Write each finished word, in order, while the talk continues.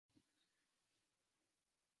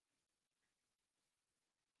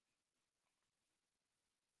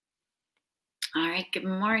All right, good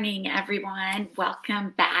morning, everyone.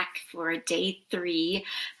 Welcome back for day 3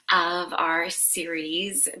 of our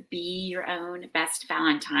series, Be Your Own Best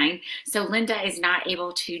Valentine. So Linda is not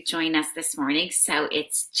able to join us this morning, so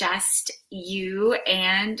it's just you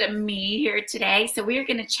and me here today. So we are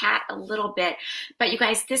going to chat a little bit, but you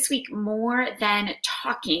guys, this week, more than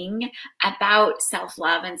talking about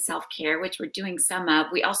self-love and self-care, which we're doing some of,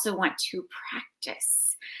 we also want to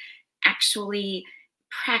actually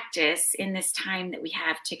practice in this time that we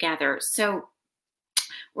have together. So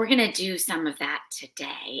we're going to do some of that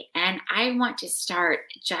today. And I want to start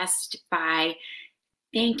just by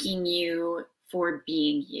thanking you for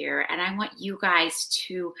being here. And I want you guys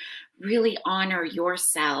to really honor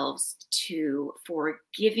yourselves too for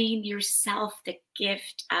giving yourself the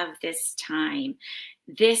gift of this time.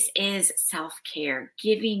 This is self-care,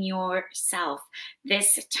 giving yourself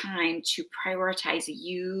this time to prioritize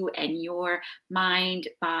you and your mind,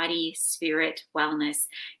 body, spirit, wellness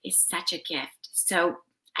is such a gift. So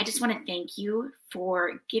I just want to thank you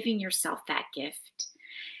for giving yourself that gift.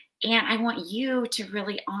 And I want you to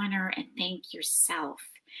really honor and thank yourself.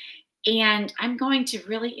 And I'm going to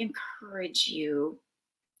really encourage you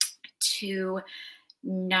to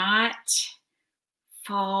not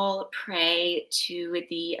fall prey to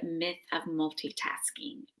the myth of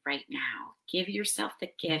multitasking right now. Give yourself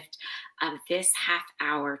the gift of this half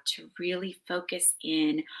hour to really focus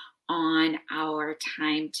in on our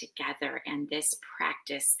time together and this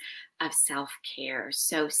practice of self-care.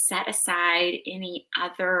 So set aside any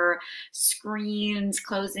other screens,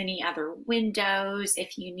 close any other windows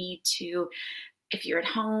if you need to. If you're at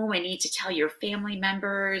home and need to tell your family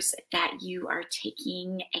members that you are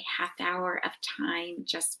taking a half hour of time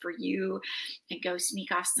just for you, and go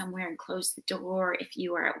sneak off somewhere and close the door. If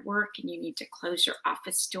you are at work and you need to close your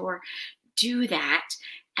office door, do that.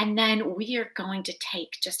 And then we are going to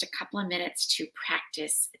take just a couple of minutes to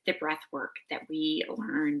practice the breath work that we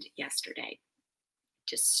learned yesterday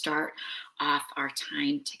to start off our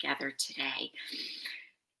time together today.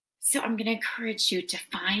 So I'm going to encourage you to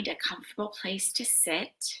find a comfortable place to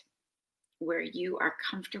sit where you are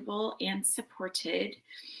comfortable and supported.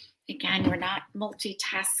 Again, we're not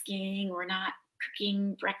multitasking. We're not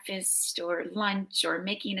cooking breakfast or lunch or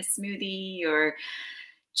making a smoothie or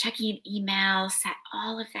checking email. Set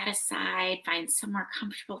all of that aside. Find somewhere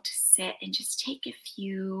comfortable to sit and just take a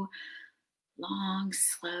few long,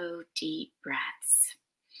 slow, deep breaths.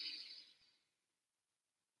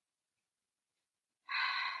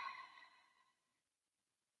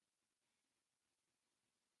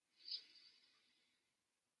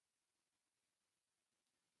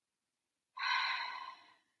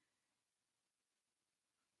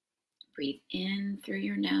 Breathe in through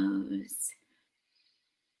your nose.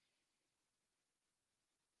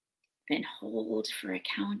 Then hold for a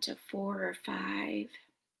count of 4 or 5.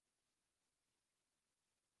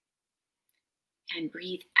 And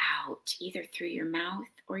breathe out either through your mouth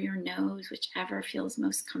or your nose, whichever feels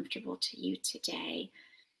most comfortable to you today.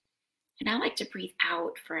 And I like to breathe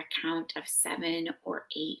out for a count of 7 or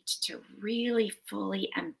 8 to really fully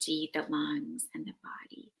empty the lungs and the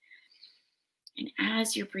body. And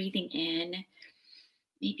as you're breathing in,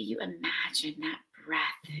 maybe you imagine that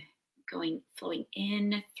breath flowing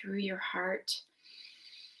in through your heart,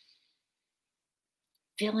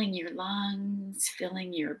 filling your lungs,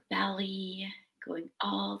 filling your belly, going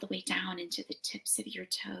all the way down into the tips of your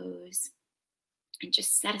toes. And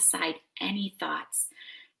just set aside any thoughts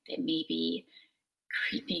that may be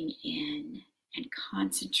creeping in and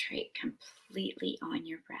concentrate completely on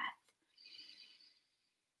your breath.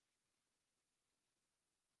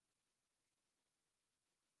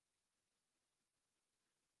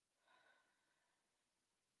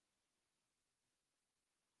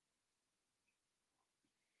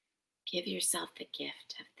 Give yourself the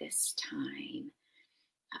gift of this time,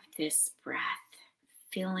 of this breath,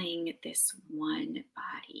 filling this one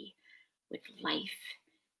body with life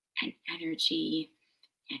and energy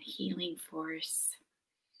and healing force.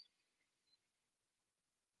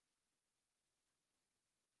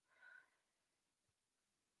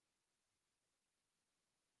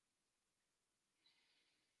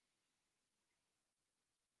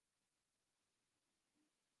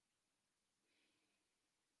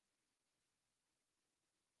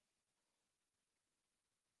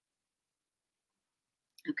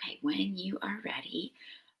 Okay, when you are ready,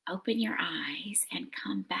 open your eyes and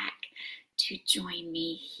come back to join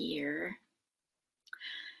me here.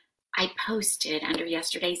 I posted under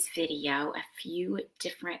yesterday's video a few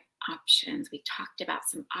different options. We talked about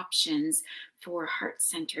some options for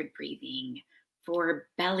heart-centered breathing, for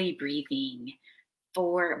belly breathing,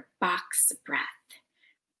 for box breath,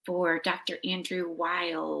 for Dr. Andrew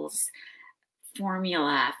Weil's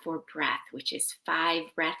formula for breath, which is 5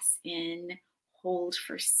 breaths in, hold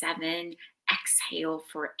for 7, exhale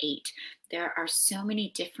for 8. There are so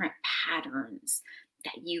many different patterns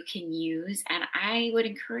that you can use, and I would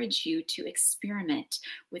encourage you to experiment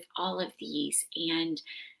with all of these, and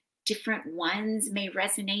different ones may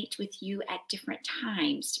resonate with you at different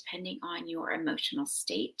times depending on your emotional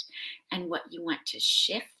state and what you want to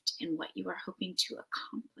shift and what you are hoping to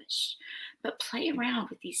accomplish. But play around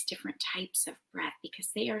with these different types of breath because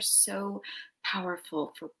they are so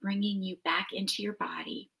powerful for bringing you back into your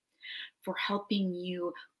body, for helping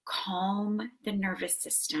you calm the nervous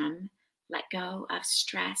system, let go of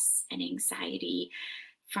stress and anxiety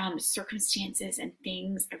from circumstances and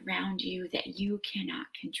things around you that you cannot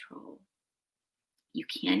control. You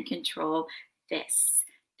can control this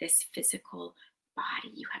physical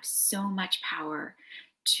body. You have so much power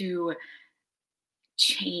to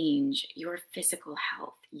change your physical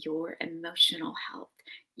health, your emotional health,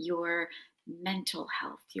 your mental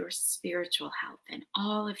health, your spiritual health, and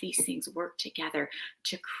all of these things work together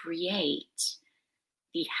to create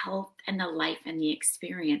the health and the life and the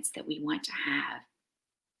experience that we want to have.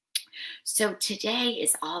 So today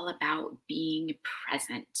is all about being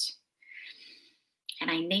present. And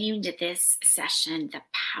I named this session The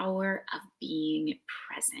Power of Being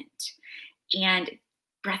Present. And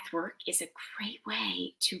breath work is a great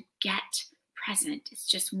way to get present. It's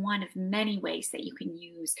just one of many ways that you can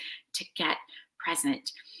use to get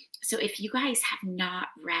present. So if you guys have not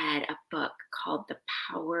read a book called The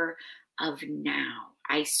Power of Now,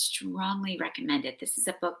 I strongly recommend it. This is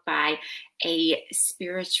a book by a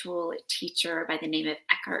spiritual teacher by the name of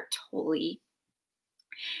Eckhart Tolle.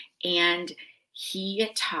 And he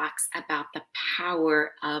talks about the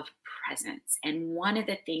power of presence. And one of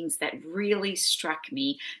the things that really struck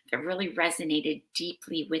me, that really resonated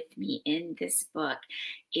deeply with me in this book,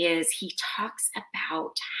 is he talks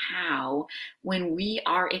about how when we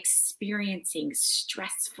are experiencing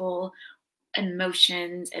stressful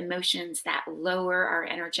emotions that lower our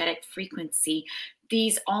energetic frequency,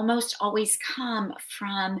 these almost always come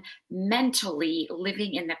from mentally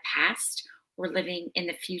living in the past or living in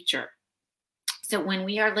the future. So when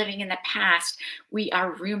we are living in the past, we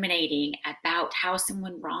are ruminating about how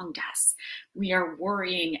someone wronged us. We are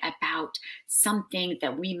worrying about something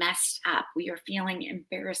that we messed up. We are feeling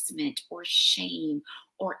embarrassment or shame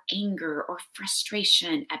or anger or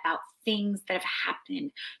frustration about things that have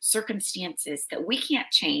happened, circumstances that we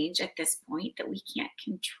can't change at this point, that we can't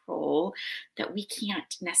control, that we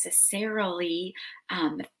can't necessarily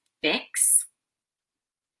fix.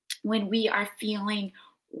 When we are feeling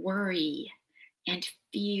worry and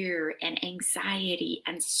fear and anxiety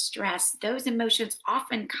and stress, those emotions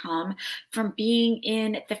often come from being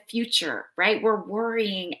in the future, right? We're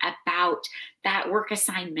worrying about that work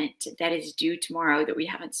assignment that is due tomorrow that we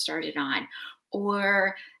haven't started on,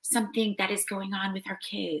 or something that is going on with our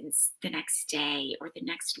kids the next day or the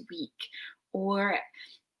next week, or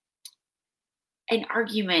an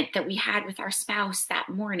argument that we had with our spouse that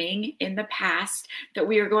morning in the past that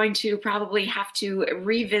we are going to probably have to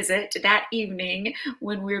revisit that evening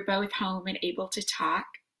when we're both home and able to talk.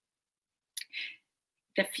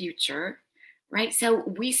 The future, right? So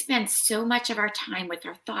we spend so much of our time with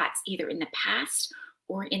our thoughts either in the past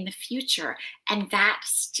or in the future, and that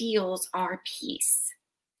steals our peace,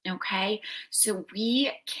 okay? So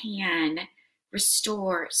we can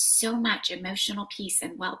restore so much emotional peace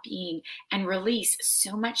and well-being and release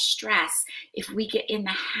so much stress if we get in the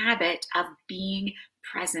habit of being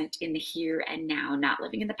present in the here and now, not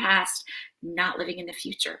living in the past, not living in the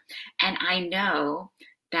future. And I know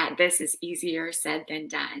that this is easier said than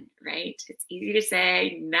done, right? It's easy to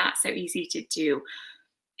say, not so easy to do.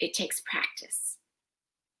 It takes practice.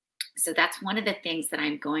 So that's one of the things that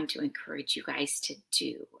I'm going to encourage you guys to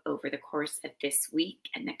do over the course of this week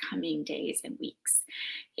and the coming days and weeks,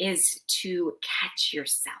 is to catch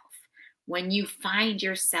yourself. When you find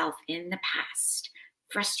yourself in the past,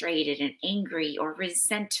 frustrated and angry or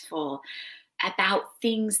resentful about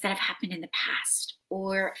things that have happened in the past,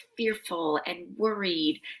 or fearful and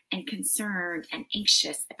worried and concerned and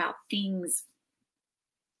anxious about things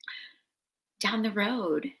down the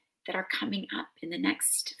road that are coming up in the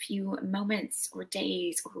next few moments or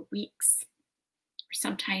days or weeks. Or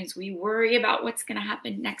sometimes we worry about what's going to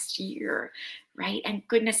happen next year, right? And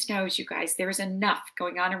goodness knows, you guys, there's enough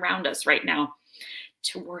going on around us right now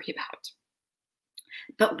to worry about.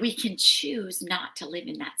 But we can choose not to live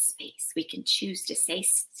in that space. We can choose to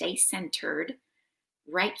stay centered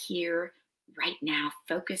right here, right now,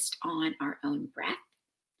 focused on our own breath,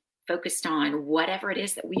 focused on whatever it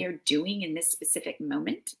is that we are doing in this specific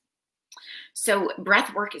moment. So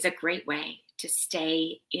breath work is a great way to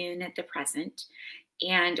stay in the present.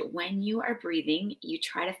 And when you are breathing, you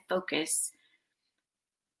try to focus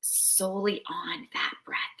solely on that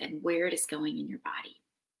breath and where it is going in your body,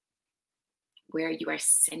 where you are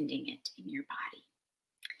sending it in your body.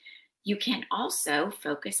 You can also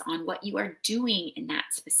focus on what you are doing in that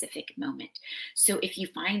specific moment. So if you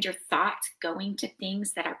find your thoughts going to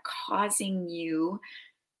things that are causing you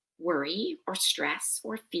worry or stress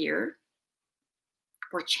or fear,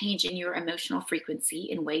 or changing your emotional frequency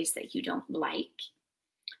in ways that you don't like,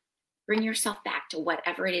 bring yourself back to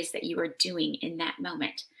whatever it is that you are doing in that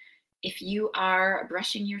moment. If you are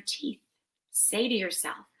brushing your teeth, say to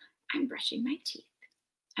yourself, I'm brushing my teeth.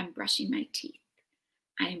 I'm brushing my teeth.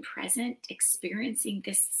 I am present, experiencing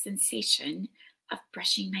this sensation of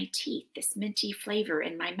brushing my teeth, this minty flavor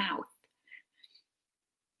in my mouth.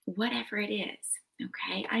 Whatever it is,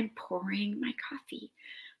 okay? I'm pouring my coffee.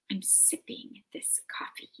 I'm sipping this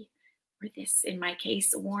coffee, or this, in my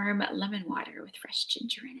case, warm lemon water with fresh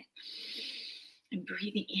ginger in it. I'm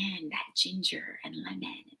breathing in that ginger and lemon,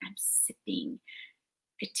 and I'm sipping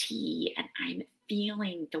the tea, and I'm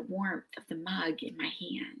feeling the warmth of the mug in my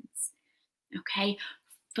hands, okay?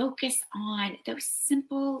 Focus on those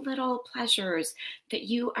simple little pleasures that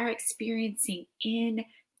you are experiencing in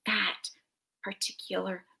that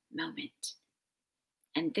particular moment.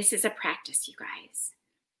 And this is a practice, you guys.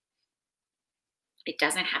 It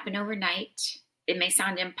doesn't happen overnight. It may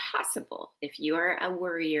sound impossible if you are a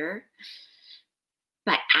worrier,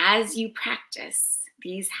 but as you practice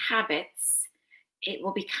these habits, it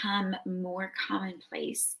will become more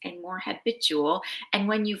commonplace and more habitual. And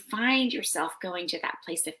when you find yourself going to that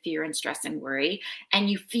place of fear and stress and worry, and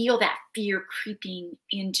you feel that fear creeping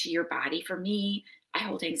into your body, for me, I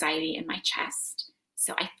hold anxiety in my chest.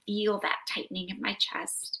 So I feel that tightening of my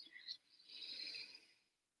chest.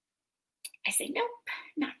 I say, nope,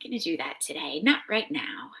 not going to do that today. Not right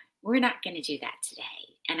now. We're not going to do that today.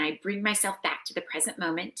 And I bring myself back to the present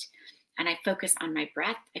moment. And I focus on my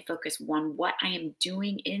breath. I focus on what I am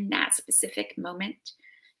doing in that specific moment.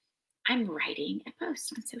 I'm writing a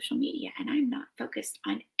post on social media, and I'm not focused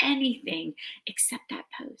on anything except that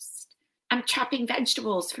post. I'm chopping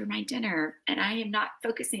vegetables for my dinner, and I am not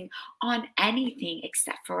focusing on anything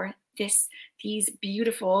except for these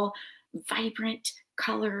beautiful, vibrant,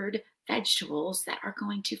 colored vegetables that are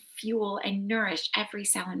going to fuel and nourish every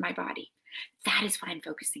cell in my body. That is what I'm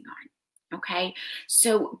focusing on. Okay,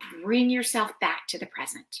 so bring yourself back to the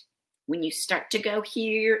present. When you start to go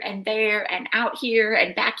here and there and out here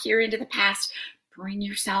and back here into the past, bring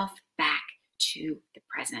yourself back to the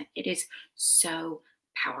present. It is so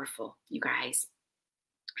powerful, you guys.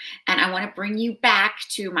 And I want to bring you back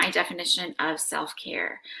to my definition of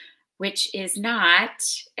self-care, which is not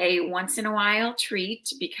a once in a while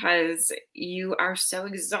treat because you are so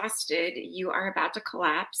exhausted, you are about to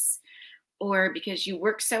collapse, or because you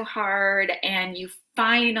work so hard and you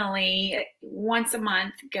finally, once a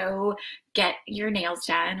month, go get your nails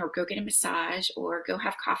done or go get a massage or go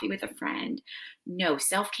have coffee with a friend. No,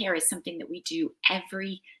 self-care is something that we do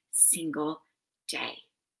every single day,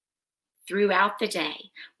 throughout the day,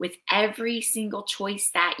 with every single choice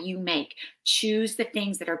that you make. Choose the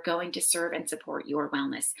things that are going to serve and support your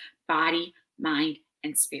wellness, body, mind,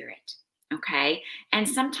 and spirit. Okay? And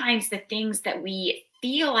sometimes the things that we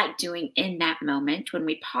feel like doing in that moment, when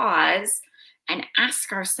we pause and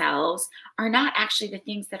ask ourselves, are not actually the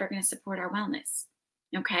things that are going to support our wellness.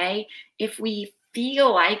 Okay? If we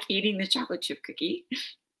feel like eating the chocolate chip cookie,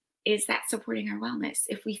 is that supporting our wellness?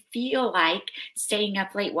 If we feel like staying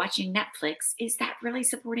up late watching Netflix, is that really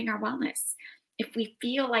supporting our wellness? If we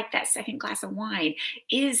feel like that second glass of wine,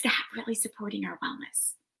 is that really supporting our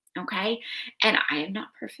wellness? Okay? And I am not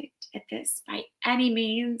perfect at this by any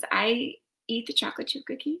means. I eat the chocolate chip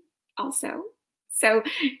cookie also. So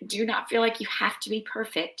do not feel like you have to be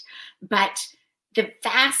perfect, but the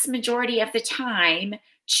vast majority of the time,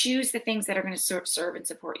 choose the things that are going to serve and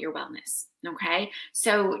support your wellness. Okay.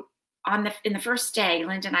 So in the first day,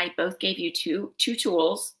 Linda and I both gave you two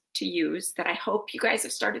tools to use that I hope you guys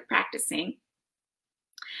have started practicing.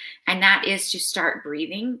 And that is to start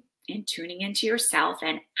breathing and tuning into yourself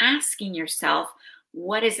and asking yourself,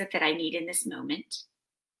 what is it that I need in this moment?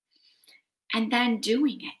 And then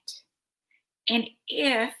doing it. And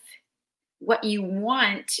if what you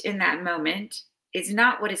want in that moment is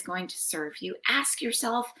not what is going to serve you, ask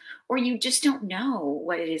yourself, or you just don't know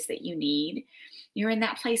what it is that you need. You're in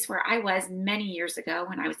that place where I was many years ago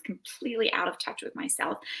when I was completely out of touch with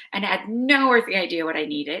myself and had no earthly idea what I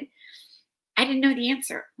needed. I didn't know the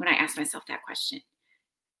answer when I asked myself that question.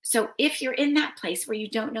 So if you're in that place where you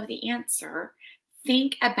don't know the answer,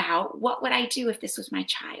 think about, what would I do if this was my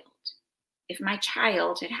child? If my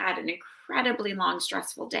child had had an incredibly long,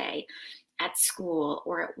 stressful day at school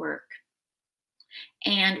or at work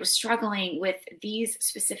and was struggling with these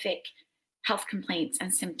specific health complaints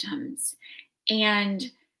and symptoms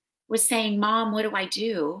and was saying, Mom, what do I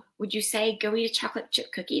do? Would you say, go eat a chocolate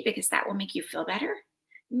chip cookie because that will make you feel better?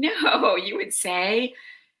 No, you would say,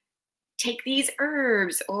 take these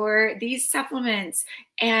herbs or these supplements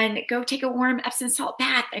and go take a warm Epsom salt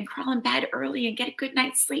bath and crawl in bed early and get a good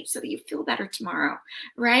night's sleep so that you feel better tomorrow,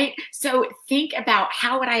 right? So think about,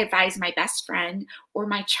 how would I advise my best friend or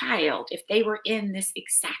my child if they were in this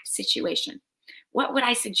exact situation? What would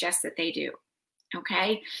I suggest that they do?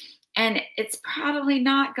 Okay. And it's probably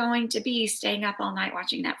not going to be staying up all night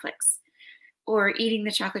watching Netflix or eating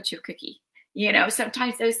the chocolate chip cookie.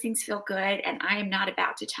 Sometimes those things feel good, and I am not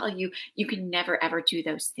about to tell you you can never, ever do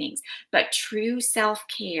those things. But true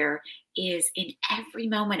self-care is in every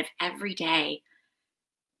moment of every day,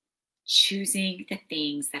 choosing the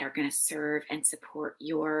things that are going to serve and support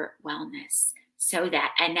your wellness so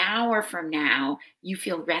that an hour from now, you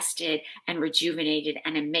feel rested and rejuvenated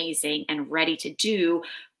and amazing and ready to do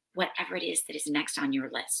whatever it is that is next on your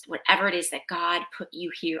list, whatever it is that God put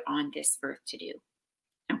you here on this earth to do.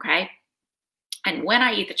 Okay? And when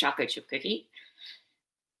I eat the chocolate chip cookie,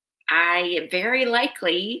 I very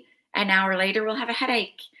likely an hour later will have a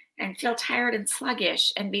headache and feel tired and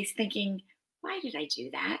sluggish and be thinking, why did I do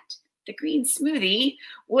that? The green smoothie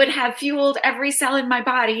would have fueled every cell in my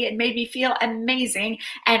body and made me feel amazing,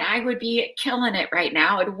 and I would be killing it right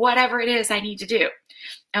now at whatever it is I need to do.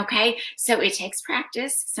 Okay, so it takes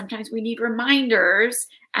practice. Sometimes we need reminders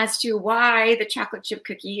as to why the chocolate chip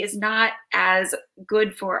cookie is not as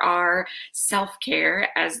good for our self-care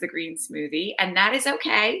as the green smoothie. And that is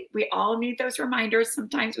okay. We all need those reminders.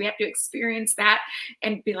 Sometimes we have to experience that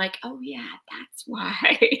and be like, oh yeah, that's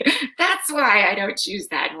why. That's why I don't choose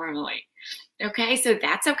that normally. Okay, so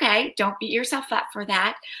that's okay. Don't beat yourself up for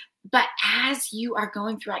that. But as you are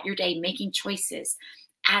going throughout your day, making choices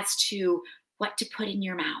as to what to put in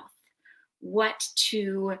your mouth, what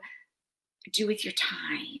to do with your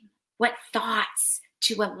time, what thoughts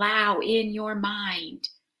to allow in your mind,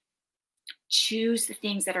 choose the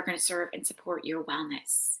things that are going to serve and support your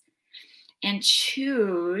wellness. And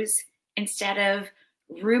choose, instead of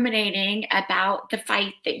ruminating about the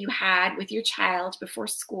fight that you had with your child before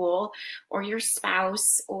school, or your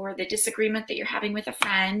spouse, or the disagreement that you're having with a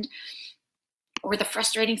friend, or the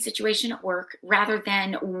frustrating situation at work, rather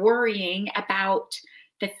than worrying about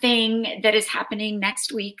the thing that is happening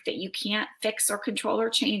next week that you can't fix or control or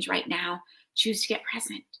change right now, choose to get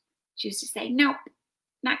present. Choose to say, nope,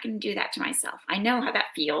 not going to do that to myself. I know how that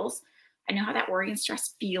feels. I know how that worry and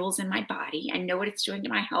stress feels in my body. I know what it's doing to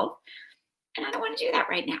my health, and I don't want to do that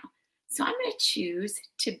right now. So I'm going to choose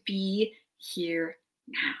to be here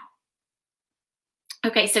now.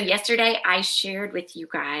 Okay, so yesterday I shared with you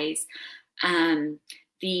guys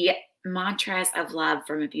the mantras of love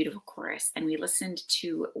from A Beautiful Chorus, and we listened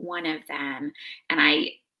to one of them, and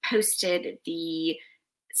I posted the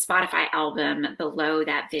Spotify album below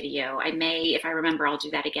that video. I may, if I remember, I'll do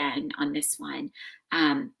that again on this one,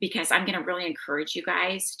 because I'm going to really encourage you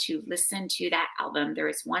guys to listen to that album. There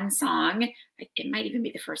is one song, it might even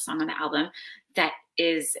be the first song on the album, that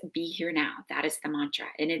is Be Here Now. That is the mantra,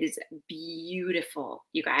 and it is beautiful,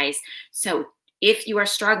 you guys. So if you are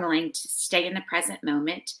struggling to stay in the present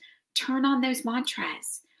moment, turn on those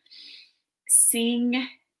mantras. Sing,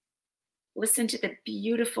 listen to the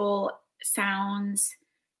beautiful sounds.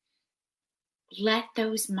 Let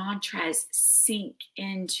those mantras sink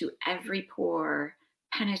into every pore,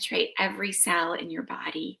 penetrate every cell in your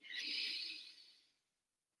body.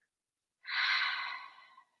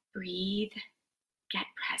 Breathe, get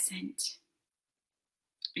present,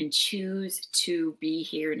 and choose to be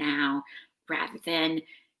here now, rather than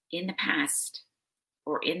in the past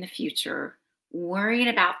or in the future, worrying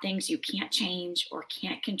about things you can't change or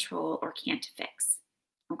can't control or can't fix.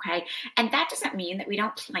 Okay. And that doesn't mean that we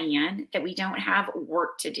don't plan, that we don't have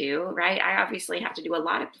work to do, right? I obviously have to do a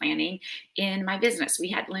lot of planning in my business.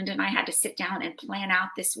 Linda and I had to sit down and plan out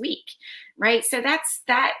this week, right? So that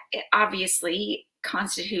obviously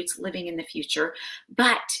constitutes living in the future,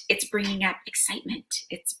 but it's bringing up excitement.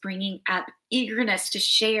 It's bringing up eagerness to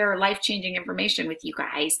share life-changing information with you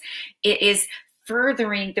guys. It is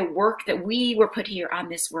furthering the work that we were put here on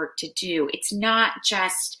this work to do. It's not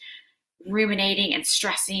just ruminating and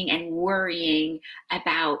stressing and worrying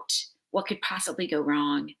about what could possibly go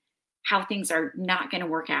wrong, how things are not going to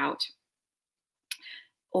work out,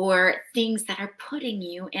 or things that are putting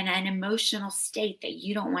you in an emotional state that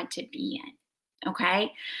you don't want to be in.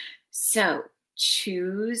 Okay, so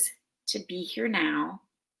choose to be here now.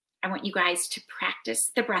 I want you guys to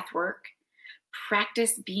practice the breath work,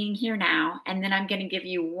 practice being here now, and then I'm going to give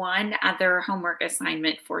you one other homework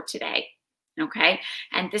assignment for today. Okay.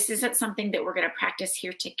 And this isn't something that we're going to practice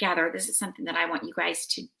here together. This is something that I want you guys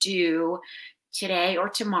to do today or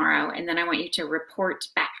tomorrow. And then I want you to report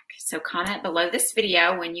back. So comment below this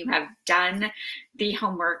video when you have done the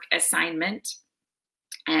homework assignment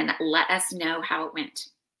and let us know how it went.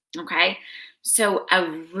 Okay. So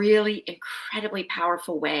a really incredibly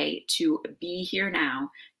powerful way to be here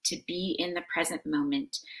now, to be in the present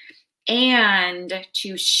moment, and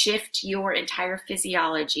to shift your entire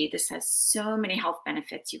physiology. This has so many health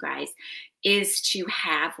benefits, you guys, is to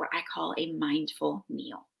have what I call a mindful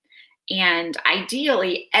meal. And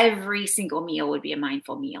ideally, every single meal would be a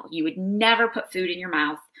mindful meal. You would never put food in your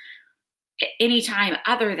mouth at any time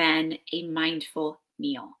other than a mindful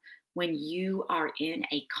meal. When you are in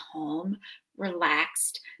a calm,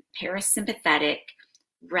 relaxed, parasympathetic,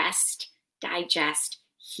 rest, digest,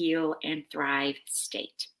 heal, and thrive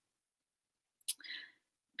state.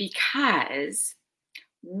 Because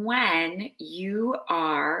when you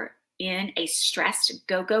are in a stressed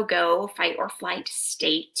go, go, go, fight or flight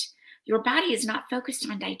state, your body is not focused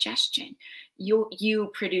on digestion.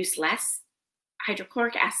 You produce less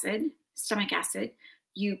hydrochloric acid, stomach acid.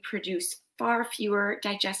 You produce far fewer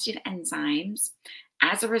digestive enzymes.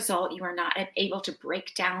 As a result, you are not able to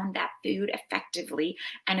break down that food effectively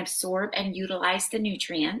and absorb and utilize the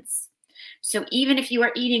nutrients. So even if you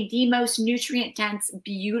are eating the most nutrient-dense,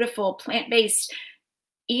 beautiful, plant-based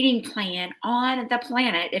eating plan on the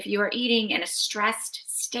planet, if you are eating in a stressed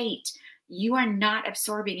state, you are not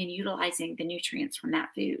absorbing and utilizing the nutrients from that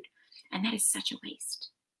food. And that is such a waste.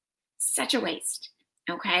 Such a waste,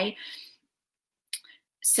 okay?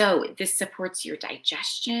 So this supports your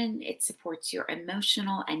digestion. It supports your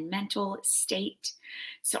emotional and mental state.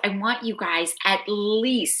 So I want you guys at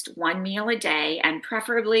least one meal a day, and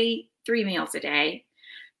preferably 3 meals a day,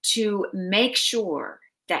 to make sure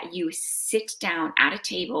that you sit down at a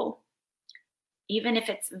table. Even if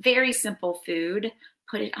it's very simple food,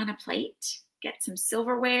 put it on a plate, get some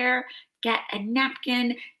silverware, get a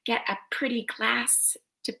napkin, get a pretty glass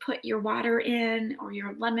to put your water in, or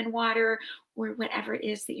your lemon water, or whatever it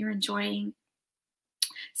is that you're enjoying.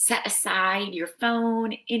 Set aside your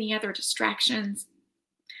phone, any other distractions.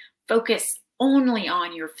 Focus only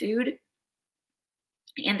on your food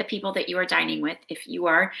and the people that you are dining with, if you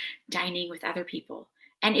are dining with other people.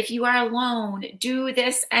 And if you are alone, do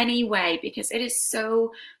this anyway, because it is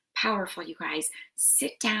so powerful, you guys.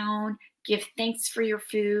 Sit down, give thanks for your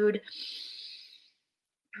food.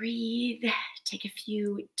 Breathe, take a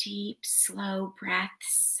few deep, slow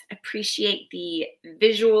breaths. Appreciate the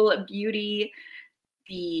visual beauty,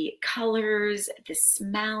 the colors, the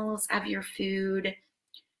smells of your food.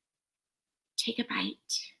 Take a bite.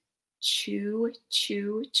 Chew,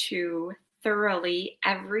 chew, chew thoroughly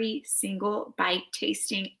every single bite,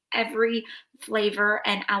 tasting every flavor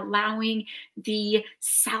and allowing the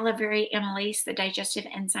salivary amylase, the digestive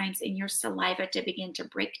enzymes in your saliva, to begin to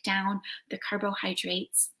break down the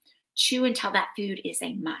carbohydrates. Chew until that food is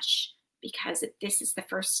a mush, because this is the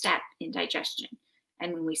first step in digestion.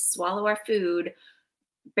 And when we swallow our food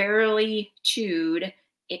barely chewed,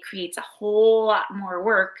 it creates a whole lot more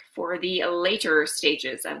work for the later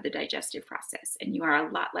stages of the digestive process. And you are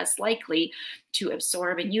a lot less likely to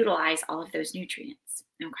absorb and utilize all of those nutrients,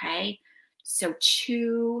 okay? So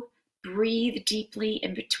chew, breathe deeply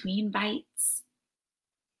in between bites.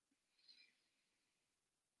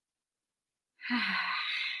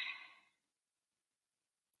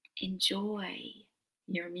 Enjoy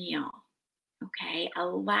your meal, okay?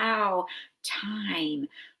 Allow time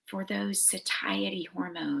for those satiety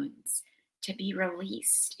hormones to be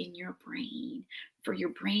released in your brain, for your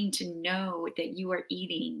brain to know that you are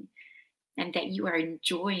eating and that you are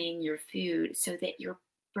enjoying your food, so that your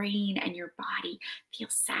brain and your body feel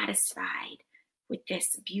satisfied with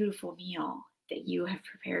this beautiful meal that you have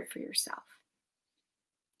prepared for yourself.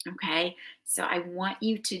 Okay, so I want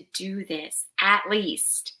you to do this at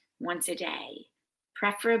least once a day,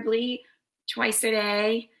 preferably twice a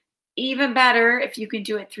day. Even better if you can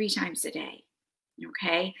do it 3 times a day,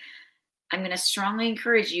 okay? I'm going to strongly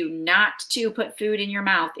encourage you not to put food in your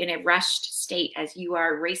mouth in a rushed state as you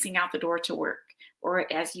are racing out the door to work,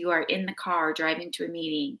 or as you are in the car driving to a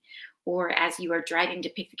meeting, or as you are driving to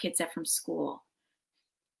pick the kids up from school.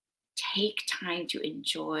 Take time to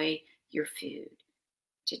enjoy your food,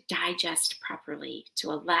 to digest properly, to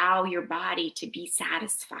allow your body to be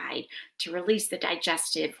satisfied, to release the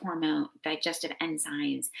digestive hormone, digestive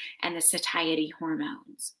enzymes, and the satiety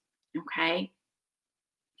hormones, okay?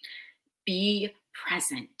 Be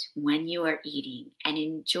present when you are eating and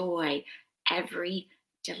enjoy every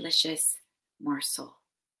delicious morsel.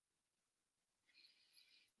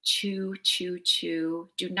 Chew, chew, chew.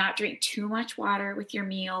 Do not drink too much water with your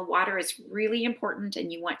meal. Water is really important,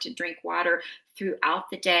 and you want to drink water throughout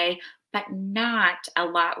the day, but not a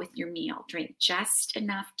lot with your meal. Drink just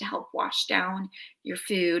enough to help wash down your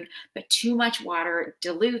food, but too much water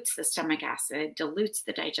dilutes the stomach acid, dilutes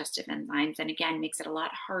the digestive enzymes, and again, makes it a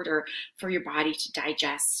lot harder for your body to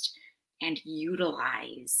digest and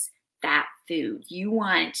utilize that food. You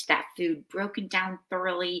want that food broken down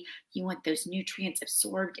thoroughly. You want those nutrients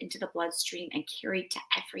absorbed into the bloodstream and carried to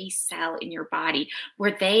every cell in your body,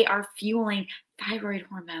 where they are fueling thyroid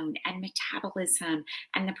hormone and metabolism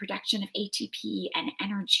and the production of ATP and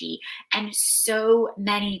energy and so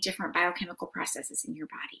many different biochemical processes in your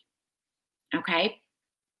body. Okay?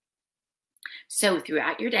 So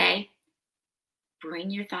throughout your day, bring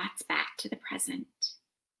your thoughts back to the present.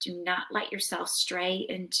 Do not let yourself stray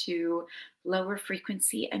into lower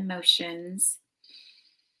frequency emotions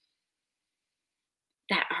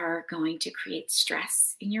that are going to create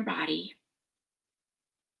stress in your body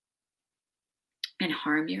and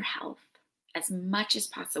harm your health. As much as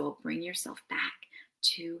possible, bring yourself back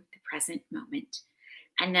to the present moment.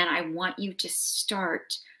 And then I want you to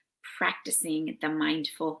start practicing the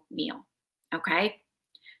mindful meal. Okay?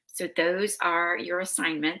 So those are your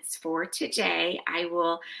assignments for today. I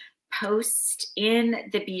will post in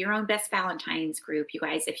the Be Your Own Best Valentines group. You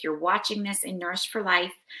guys, if you're watching this in Nourished for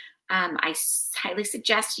Life, I highly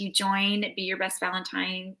suggest you join Be Your Best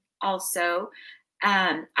Valentine also.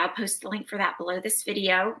 I'll post the link for that below this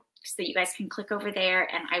video so that you guys can click over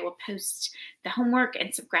there, and I will post the homework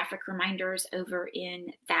and some graphic reminders over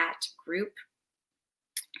in that group.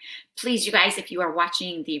 Please, you guys, if you are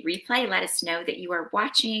watching the replay, let us know that you are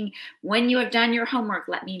watching. When you have done your homework,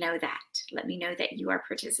 let me know that. Let me know that you are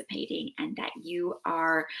participating and that you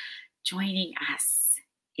are joining us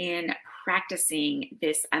in practicing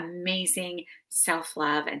this amazing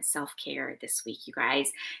self-love and self-care this week, you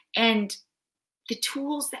guys. And the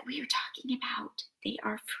tools that we are talking about, they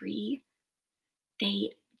are free.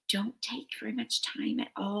 They don't take very much time at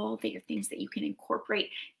all. They are things that you can incorporate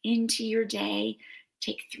into your day.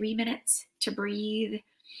 Take 3 minutes to breathe.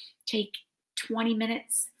 Take 20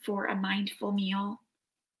 minutes for a mindful meal.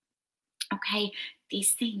 Okay,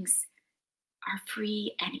 these things are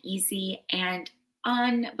free and easy and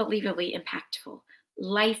unbelievably impactful,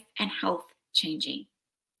 life and health changing.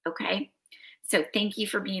 Okay, so thank you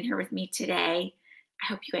for being here with me today. I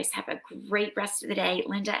hope you guys have a great rest of the day.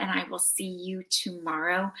 Linda and I will see you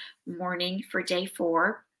tomorrow morning for day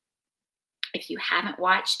 4. If you haven't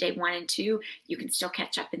watched day 1 and 2, you can still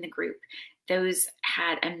catch up in the group. Those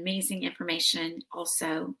had amazing information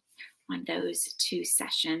also on those 2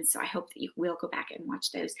 sessions. So I hope that you will go back and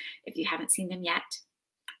watch those if you haven't seen them yet.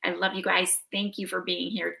 I love you guys. Thank you for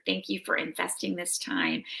being here. Thank you for investing this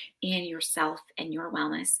time in yourself and your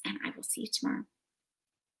wellness. And I will see you tomorrow.